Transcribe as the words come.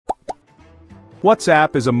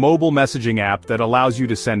WhatsApp is a mobile messaging app that allows you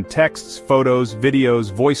to send texts, photos,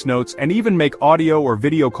 videos, voice notes, and even make audio or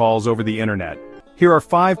video calls over the internet. Here are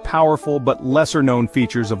 5 powerful but lesser-known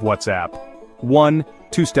features of WhatsApp. 1.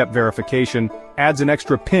 Two-step verification adds an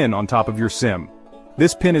extra PIN on top of your SIM.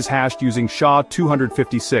 This PIN is hashed using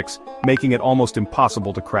SHA-256, making it almost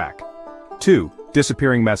impossible to crack. 2.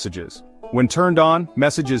 Disappearing messages. When turned on,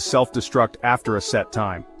 messages self-destruct after a set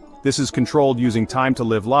time. This is controlled using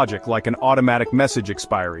time-to-live logic like an automatic message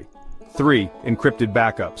expiry. 3. Encrypted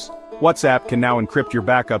backups. WhatsApp can now encrypt your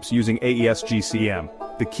backups using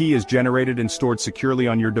AES-GCM. The key is generated and stored securely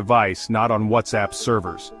on your device, not on WhatsApp's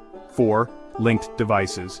servers. 4. Linked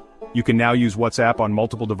devices. You can now use WhatsApp on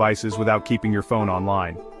multiple devices without keeping your phone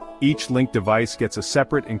online. Each linked device gets a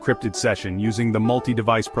separate encrypted session using the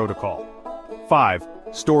multi-device protocol. 5.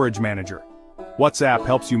 Storage manager. WhatsApp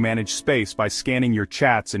helps you manage space by scanning your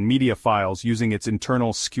chats and media files using its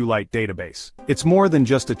internal SQLite database. It's more than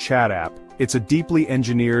just a chat app, it's a deeply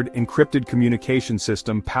engineered, encrypted communication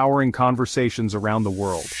system powering conversations around the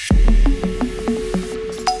world.